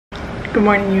Good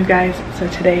morning, you guys. So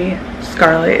today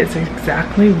Scarlett is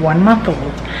exactly 1 month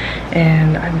old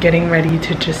and I'm getting ready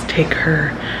to just take her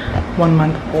 1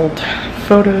 month old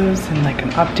photos and like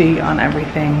an update on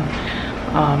everything.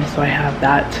 So I have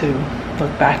that to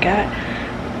look back at,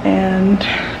 and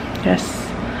yes,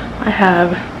 I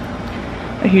have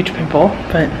a huge pimple,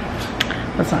 but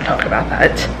let's not talk about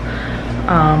that.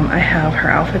 I have her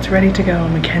outfits ready to go.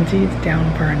 Mackenzie's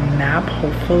down for a nap,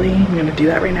 hopefully. I'm gonna do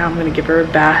that right now. I'm gonna give her a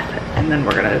bath and then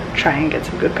we're gonna try and get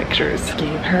some good pictures.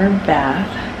 Gave her a bath,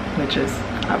 which is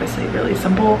obviously really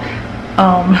simple.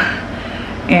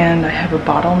 And I have a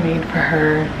bottle made for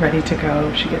her ready to go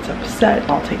if she gets upset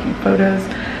while taking photos.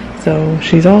 So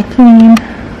she's all clean,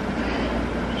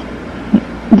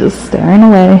 just staring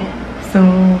away.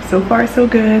 So far so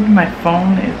good. My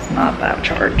phone is not that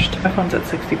charged. My phone's at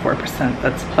 64%.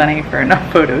 That's plenty for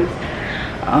enough photos.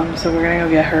 So we're gonna go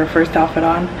get her first outfit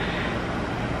on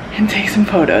and take some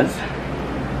photos.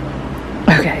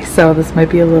 Okay, so this might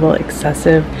be a little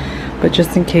excessive, but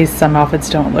just in case some outfits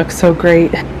don't look so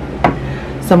great,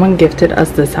 someone gifted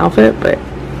us this outfit, but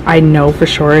I know for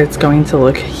sure it's going to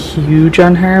look huge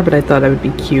on her, but I thought it would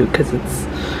be cute because it's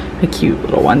a cute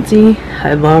little onesie.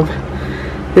 I love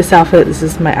this outfit. This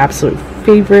is my absolute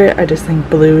favorite. I just think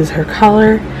blue is her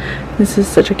color. This is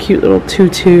such a cute little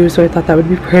tutu, so I thought that would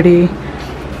be pretty.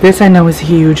 This I know is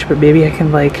huge, but maybe I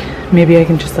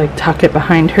can just like tuck it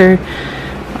behind her,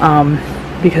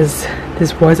 because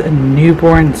this was a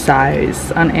newborn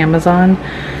size on Amazon,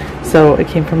 so it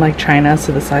came from like China,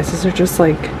 so the sizes are just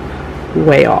like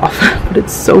way off. But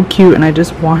it's so cute and I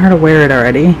just want her to wear it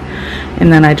already. And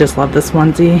then I just love this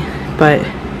onesie, but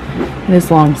it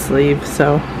is long sleeve,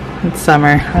 so it's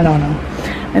summer, I don't know.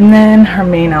 And then her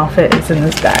main outfit is in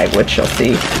this bag, which you'll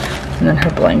see, and then her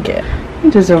blanket.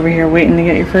 You're just over here waiting to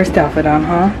get your first outfit on,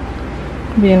 huh?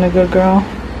 Being a good girl.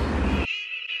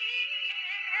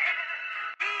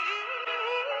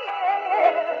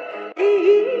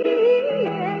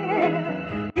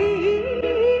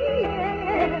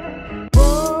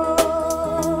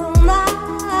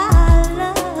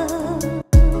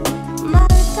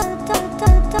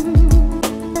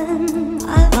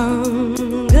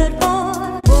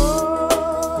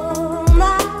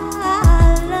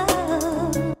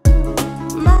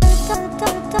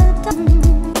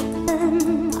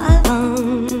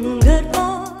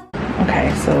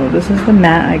 So this is the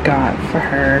mat I got for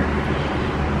her.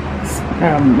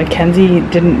 Mackenzie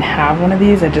didn't have one of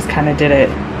these. I just kind of did it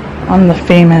on the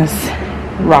famous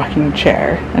rocking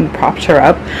chair and propped her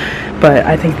up. But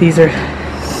I think these are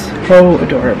so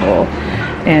adorable.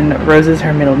 And Rose is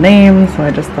her middle name, so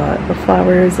I just thought the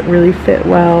flowers really fit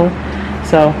well.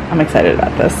 So I'm excited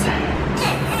about this.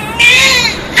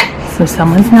 So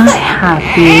someone's not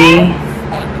happy.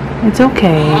 It's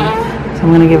okay. So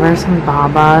I'm gonna give her some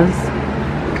babas.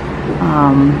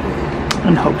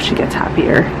 And hope she gets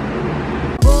happier.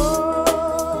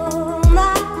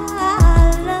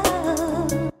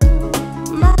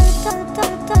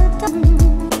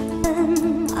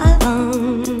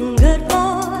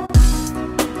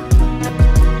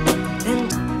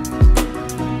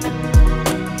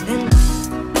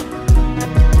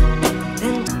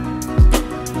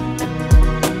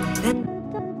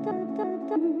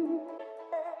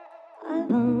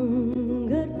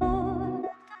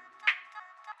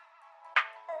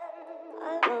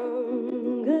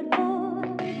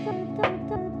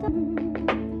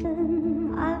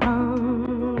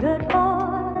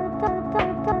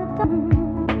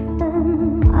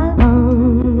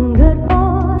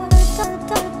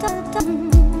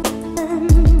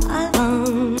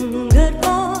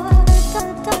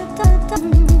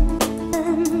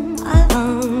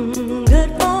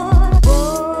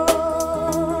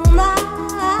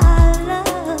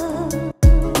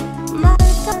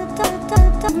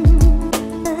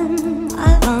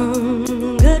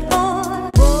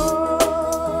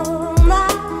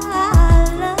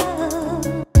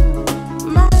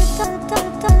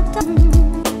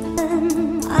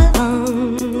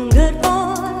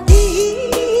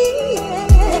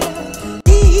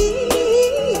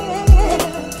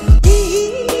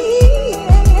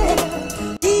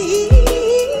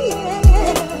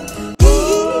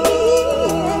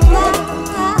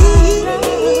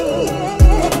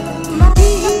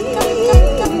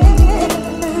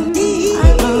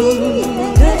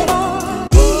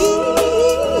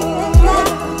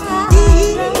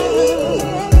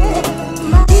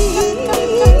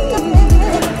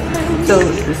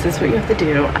 This is what you have to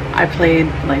do. I played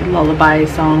like lullaby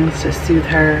songs to soothe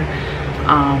her.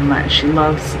 She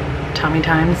loves tummy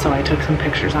time, so I took some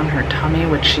pictures on her tummy,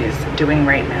 which she's doing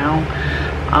right now.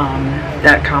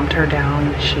 that calmed her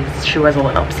down. She was a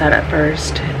little upset at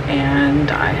first,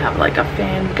 and I have like a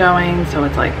fan going, so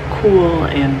it's like cool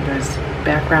and there's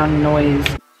background noise.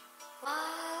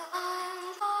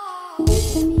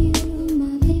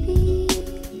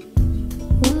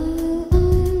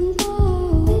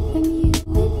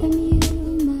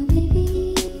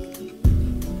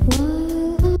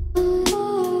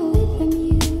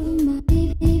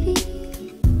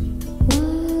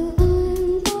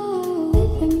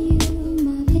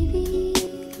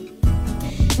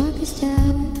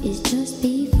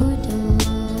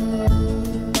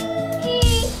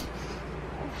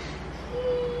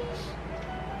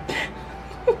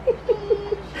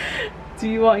 Do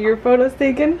you want your photos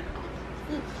taken?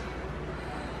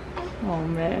 Oh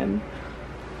man.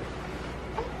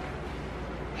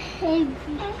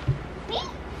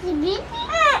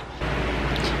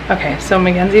 Okay, so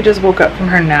Mackenzie just woke up from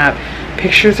her nap.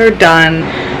 Pictures are done.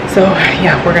 So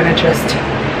yeah, we're gonna just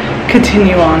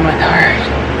continue on with our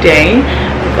day.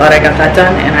 I'm glad I got that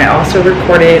done, and I also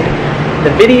recorded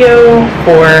the video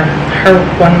for her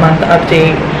 1 month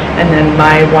update and then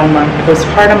my 1 month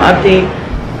postpartum update.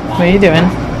 What are you doing?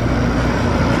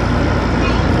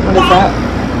 What is that?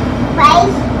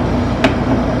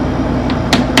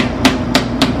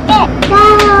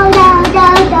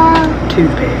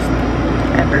 Toothpaste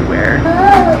everywhere.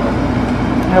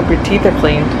 I hope your teeth are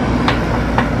cleaned.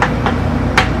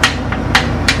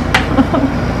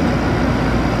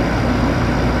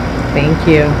 Thank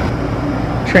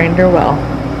you. Trained her well.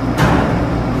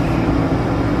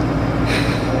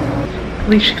 At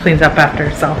least she cleans up after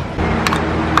herself.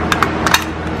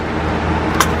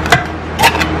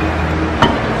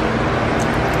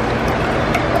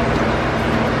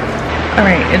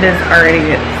 Alright, it is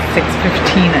already at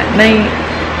 6:15 at night,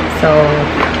 so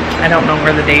I don't know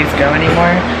where the days go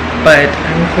anymore, but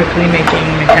I'm quickly making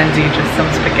Mackenzie just some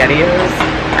SpaghettiOs.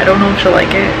 I don't know if she'll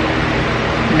like it.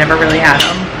 Never really had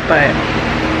them, but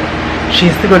she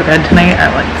has to go to bed tonight at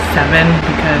like 7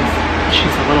 because she's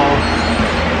a little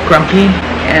grumpy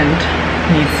and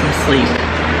needs some sleep.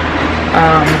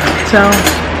 So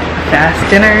fast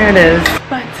dinner it is.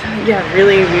 But yeah,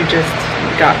 really we just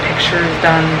got pictures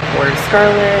done for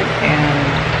Scarlett, and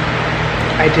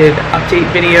I did update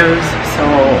videos, so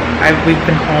we've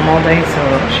been home all day, so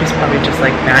she's probably just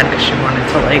like mad because she wanted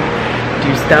to like do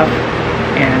stuff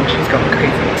and she's going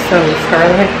crazy. So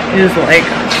Scarlett is like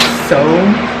so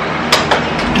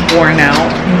worn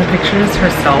out in the pictures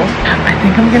herself. I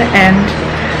think I'm gonna end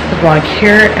the vlog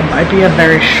here. It might be a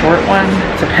very short one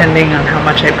depending on how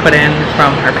much I put in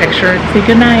from her picture. Say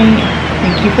goodnight.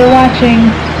 Thank you for watching.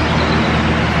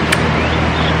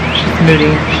 She's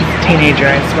moody. She's a teenager,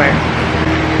 I swear.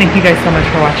 Thank you guys so much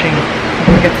for watching.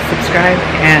 Don't forget to subscribe,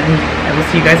 and I will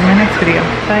see you guys in my next video.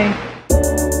 Bye.